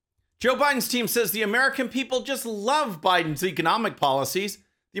Joe Biden's team says the American people just love Biden's economic policies.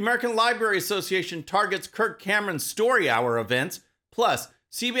 The American Library Association targets Kirk Cameron's Story Hour events. Plus,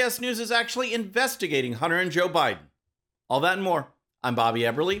 CBS News is actually investigating Hunter and Joe Biden. All that and more. I'm Bobby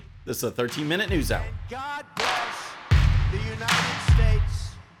Eberle. This is a 13-minute news hour. God bless the United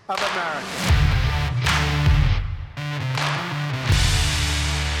States of America.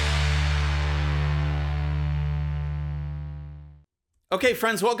 Okay,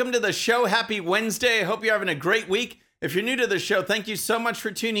 friends, welcome to the show. Happy Wednesday. I hope you're having a great week. If you're new to the show, thank you so much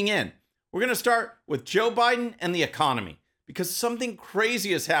for tuning in. We're going to start with Joe Biden and the economy because something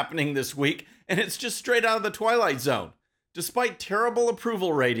crazy is happening this week, and it's just straight out of the Twilight Zone. Despite terrible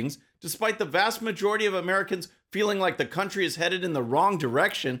approval ratings, despite the vast majority of Americans feeling like the country is headed in the wrong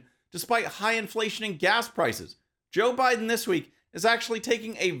direction, despite high inflation and gas prices, Joe Biden this week is actually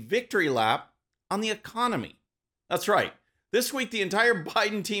taking a victory lap on the economy. That's right. This week, the entire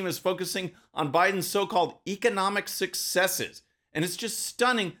Biden team is focusing on Biden's so-called economic successes. And it's just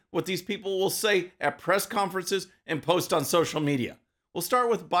stunning what these people will say at press conferences and post on social media. We'll start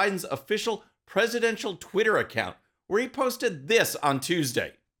with Biden's official presidential Twitter account, where he posted this on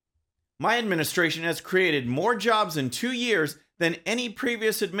Tuesday. My administration has created more jobs in 2 years than any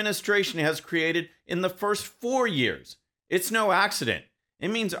previous administration has created in the first 4 years. It's no accident.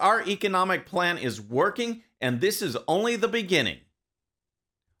 It means our economic plan is working, and this is only the beginning.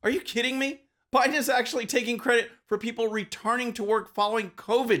 Are you kidding me? Biden is actually taking credit for people returning to work following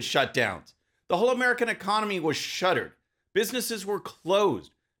COVID shutdowns. The whole American economy was shuttered. Businesses were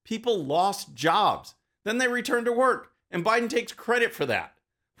closed. People lost jobs. Then they returned to work, and Biden takes credit for that.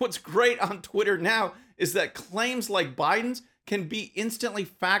 What's great on Twitter now is that claims like Biden's can be instantly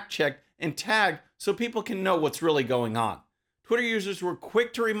fact-checked and tagged so people can know what's really going on. Twitter users were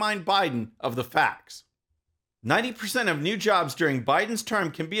quick to remind Biden of the facts. 90% of new jobs during Biden's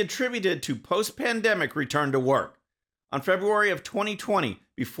term can be attributed to post-pandemic return to work. On February of 2020,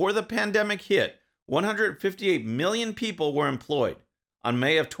 before the pandemic hit, 158 million people were employed. On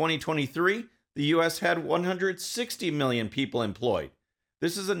May of 2023, the U.S. had 160 million people employed.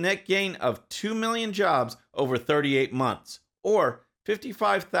 This is a net gain of 2 million jobs over 38 months, or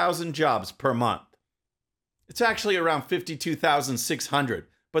 55,000 jobs per month. It's actually around 52,600.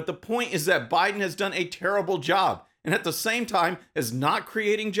 But the point is that Biden has done a terrible job. And at the same time as not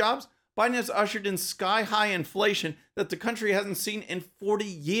creating jobs, Biden has ushered in sky-high inflation that the country hasn't seen in 40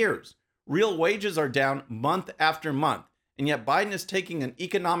 years. Real wages are down month after month. And yet Biden is taking an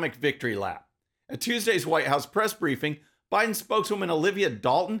economic victory lap. At Tuesday's White House press briefing, Biden spokeswoman Olivia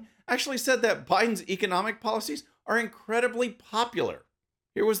Dalton actually said that Biden's economic policies are incredibly popular.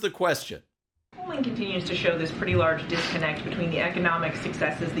 Here was the question. Polling continues to show this pretty large disconnect between the economic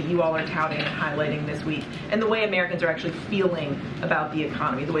successes that you all are touting and highlighting this week and the way Americans are actually feeling about the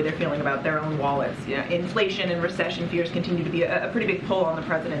economy, the way they're feeling about their own wallets. You know, inflation and recession fears continue to be a pretty big pull on the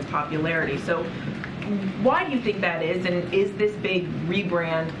president's popularity. So why do you think that is? And is this big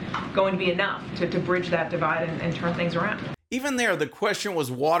rebrand going to be enough to bridge that divide and turn things around? Even there, the question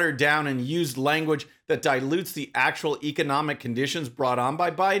was watered down and used language that dilutes the actual economic conditions brought on by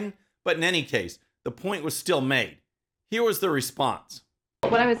Biden. But in any case, the point was still made. Here was the response.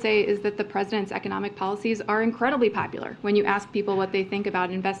 What I would say is that the president's economic policies are incredibly popular. When you ask people what they think about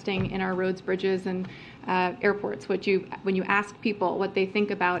investing in our roads, bridges, and airports, when you ask people what they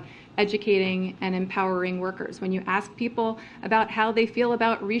think about educating and empowering workers, when you ask people about how they feel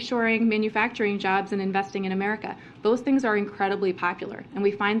about reshoring manufacturing jobs and investing in America, those things are incredibly popular. And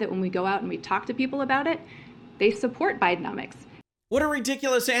we find that when we go out and we talk to people about it, they support Bidenomics. What a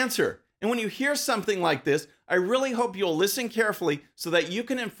ridiculous answer. And when you hear something like this, I really hope you'll listen carefully so that you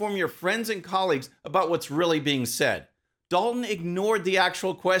can inform your friends and colleagues about what's really being said. Dalton ignored the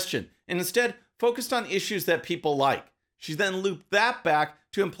actual question and instead focused on issues that people like. She then looped that back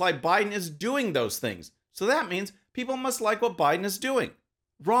to imply Biden is doing those things. So that means people must like what Biden is doing.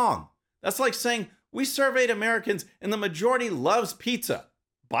 Wrong. That's like saying we surveyed Americans and the majority loves pizza.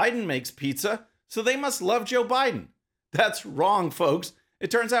 Biden makes pizza, so they must love Joe Biden. That's wrong, folks.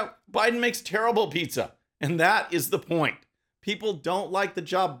 It turns out Biden makes terrible pizza. And that is the point. People don't like the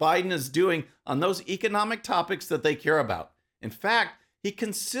job Biden is doing on those economic topics that they care about. In fact, he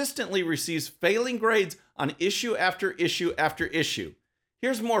consistently receives failing grades on issue after issue after issue.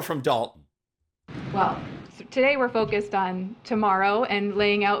 Here's more from Dalton. Well, so today we're focused on tomorrow and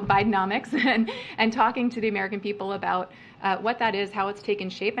laying out Bidenomics and talking to the American people about what that is, how it's taken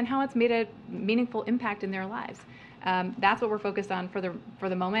shape, and how it's made a meaningful impact in their lives. That's what we're focused on for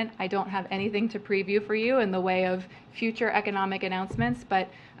the moment. I don't have anything to preview for you in the way of future economic announcements, but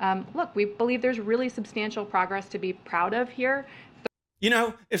look, we believe there's really substantial progress to be proud of here. You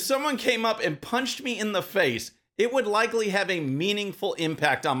know, if someone came up and punched me in the face, it would likely have a meaningful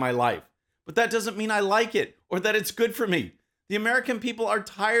impact on my life. But that doesn't mean I like it or that it's good for me. The American people are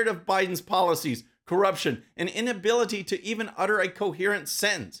tired of Biden's policies, corruption, and inability to even utter a coherent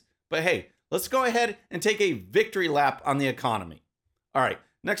sentence. But hey, let's go ahead and take a victory lap on the economy. All right,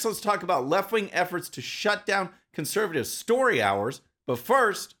 next let's talk about left-wing efforts to shut down conservative story hours. But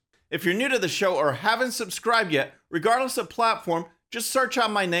first, if you're new to the show or haven't subscribed yet, regardless of platform, just search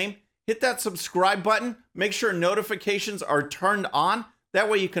out my name, hit that subscribe button, make sure notifications are turned on. That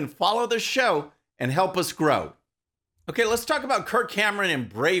way you can follow the show and help us grow. Okay, let's talk about Kirk Cameron and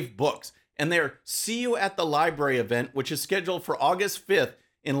Brave Books and their See You at the Library event, which is scheduled for August 5th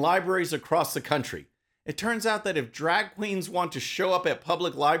in libraries across the country. It turns out that if drag queens want to show up at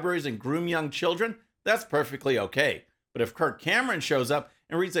public libraries and groom young children, that's perfectly okay. But if Kirk Cameron shows up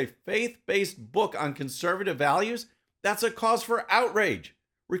and reads a faith-based book on conservative values, that's a cause for outrage.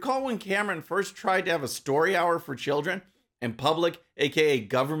 Recall when Cameron first tried to have a story hour for children and public, aka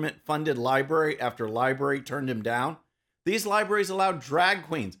government-funded library after library turned him down? These libraries allowed drag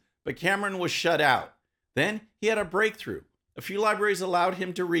queens, but Cameron was shut out. Then he had a breakthrough. A few libraries allowed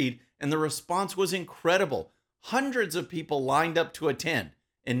him to read, and the response was incredible. Hundreds of people lined up to attend,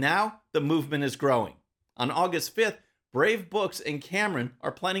 and now the movement is growing. On August 5th, Brave Books and Cameron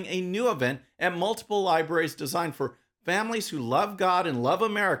are planning a new event at multiple libraries designed for families who love God and love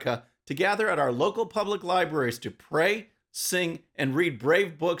America to gather at our local public libraries to pray, sing, and read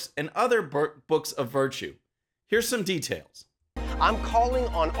brave books and other books of virtue. Here's some details. I'm calling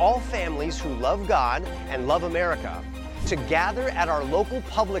on all families who love God and love America to gather at our local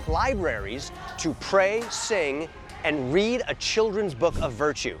public libraries to pray, sing, and read a children's book of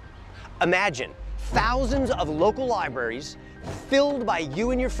virtue. Imagine thousands of local libraries filled by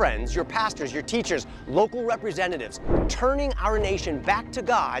you and your friends, your pastors, your teachers, local representatives, turning our nation back to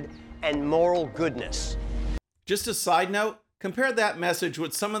God and moral goodness. Just a side note, compare that message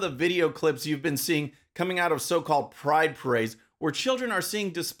with some of the video clips you've been seeing coming out of so-called pride parades, where children are seeing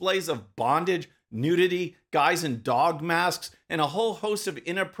displays of bondage, nudity, guys in dog masks, and a whole host of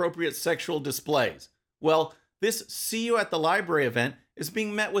inappropriate sexual displays. Well, this See You at the Library event is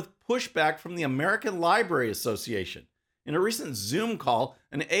being met with pushback from the American Library Association. In a recent Zoom call,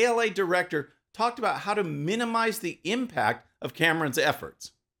 an ALA director talked about how to minimize the impact of Cameron's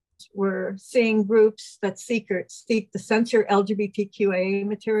efforts. We're seeing groups that seek to censor LGBTQIA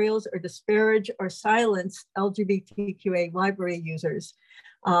materials or disparage or silence LGBTQA library users,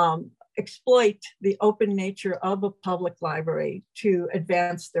 exploit the open nature of a public library to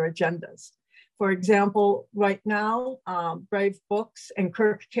advance their agendas. For example, right now, Brave Books and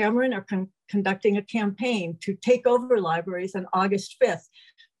Kirk Cameron are conducting a campaign to take over libraries on August 5th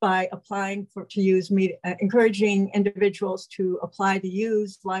by encouraging individuals to apply to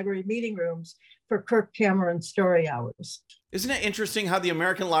use library meeting rooms for Kirk Cameron story hours. Isn't it interesting how the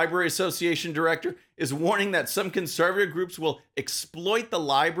American Library Association director is warning that some conservative groups will exploit the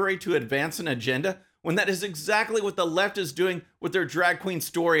library to advance an agenda, when that is exactly what the left is doing with their drag queen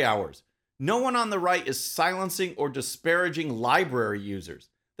story hours? No one on the right is silencing or disparaging library users.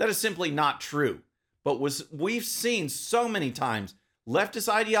 That is simply not true. But we've seen so many times, leftist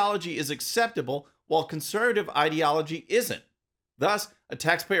ideology is acceptable while conservative ideology isn't. Thus, a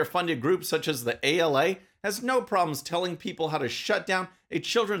taxpayer-funded group such as the ALA has no problems telling people how to shut down a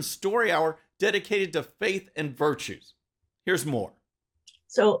children's story hour dedicated to faith and virtues. Here's more.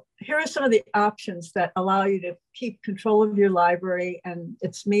 So here are some of the options that allow you to keep control of your library and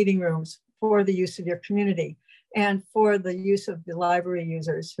its meeting rooms for the use of your community and for the use of the library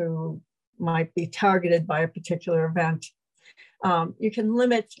users who might be targeted by a particular event. You can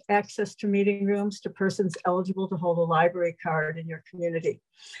limit access to meeting rooms to persons eligible to hold a library card in your community.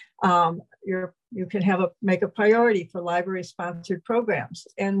 You can make a priority for library-sponsored programs.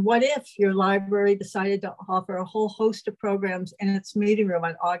 And what if your library decided to offer a whole host of programs in its meeting room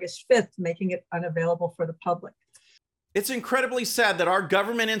on August 5th, making it unavailable for the public? It's incredibly sad that our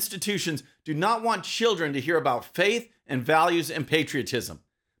government institutions do not want children to hear about faith and values and patriotism.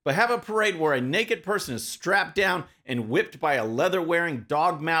 But have a parade where a naked person is strapped down and whipped by a leather-wearing,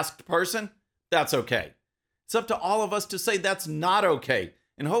 dog-masked person? That's okay. It's up to all of us to say that's not okay.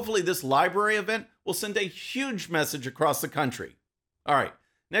 And hopefully this library event will send a huge message across the country. All right,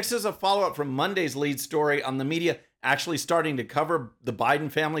 next is a follow-up from Monday's lead story on the media actually starting to cover the Biden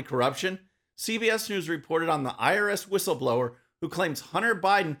family corruption. CBS News reported on the IRS whistleblower who claims Hunter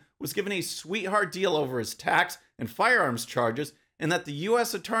Biden was given a sweetheart deal over his tax and firearms charges, and that the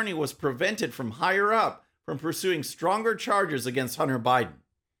U.S. attorney was prevented from higher up from pursuing stronger charges against Hunter Biden.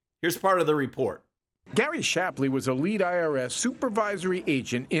 Here's part of the report. Gary Shapley was a lead IRS supervisory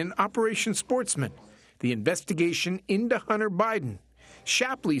agent in Operation Sportsman, the investigation into Hunter Biden.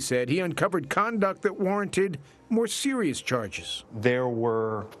 Shapley said he uncovered conduct that warranted more serious charges. There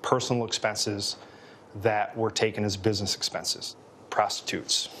were personal expenses that were taken as business expenses.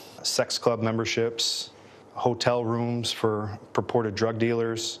 Prostitutes, sex club memberships, hotel rooms for purported drug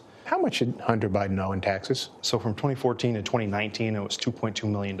dealers. How much did Hunter Biden owe in taxes? So from 2014 to 2019, it was $2.2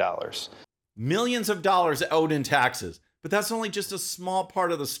 million. Millions of dollars owed in taxes, but that's only just a small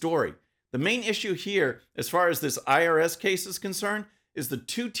part of the story. The main issue here, as far as this IRS case is concerned, is the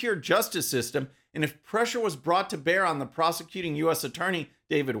two-tier justice system, and if pressure was brought to bear on the prosecuting U.S. Attorney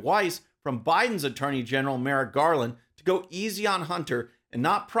David Weiss from Biden's Attorney General Merrick Garland to go easy on Hunter and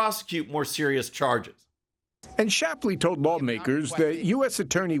not prosecute more serious charges. And Shapley told lawmakers that U.S.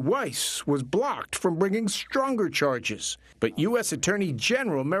 Attorney Weiss was blocked from bringing stronger charges. But U.S. Attorney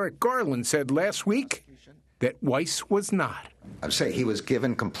General Merrick Garland said last week that Weiss was not. I'd say he was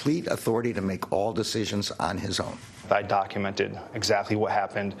given complete authority to make all decisions on his own. I documented exactly what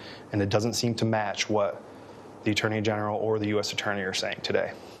happened, and it doesn't seem to match what the Attorney General or the U.S. Attorney are saying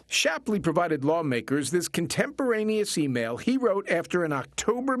today. Shapley provided lawmakers this contemporaneous email he wrote after an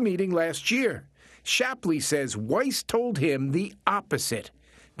October meeting last year. Shapley says Weiss told him the opposite,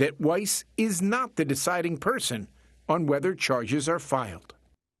 that Weiss is not the deciding person on whether charges are filed.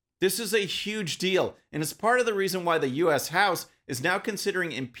 This is a huge deal, and it's part of the reason why the U.S. House is now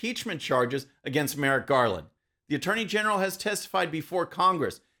considering impeachment charges against Merrick Garland. The Attorney General has testified before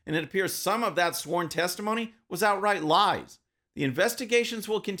Congress, and it appears some of that sworn testimony was outright lies. The investigations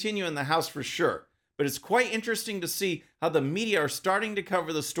will continue in the House for sure, but it's quite interesting to see how the media are starting to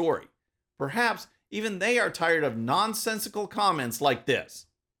cover the story. Perhaps even they are tired of nonsensical comments like this.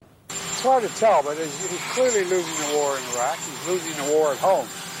 It's hard to tell, but he's clearly losing the war in Iraq. He's losing the war at home,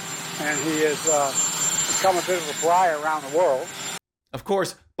 and he has become a bit of a fly around the world. Of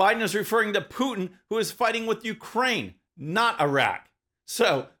course, Biden is referring to Putin, who is fighting with Ukraine, not Iraq.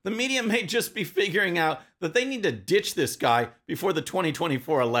 So the media may just be figuring out that they need to ditch this guy before the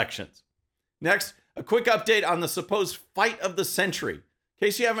 2024 elections. Next, a quick update on the supposed fight of the century. In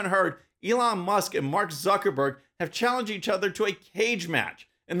case you haven't heard, Elon Musk and Mark Zuckerberg have challenged each other to a cage match,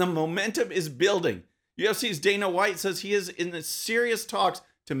 and the momentum is building. UFC's Dana White says he is in the serious talks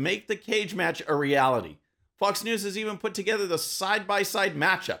to make the cage match a reality. Fox News has even put together the side-by-side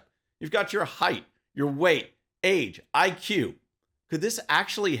matchup. You've got your height, your weight, age, IQ. Could this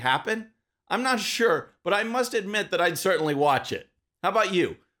actually happen? I'm not sure, but I must admit that I'd certainly watch it. How about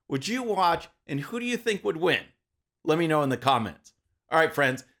you? Would you watch, and who do you think would win? Let me know in the comments. All right,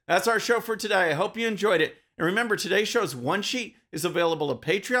 friends, that's our show for today. I hope you enjoyed it. And remember, today's show's one sheet is available to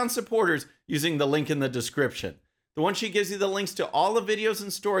Patreon supporters using the link in the description. The one sheet gives you the links to all the videos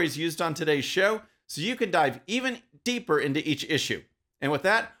and stories used on today's show, so you can dive even deeper into each issue. And with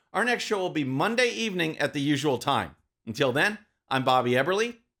that, our next show will be Monday evening at the usual time. Until then, I'm Bobby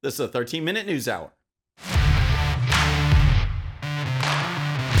Eberle. This is a 13-Minute News Hour.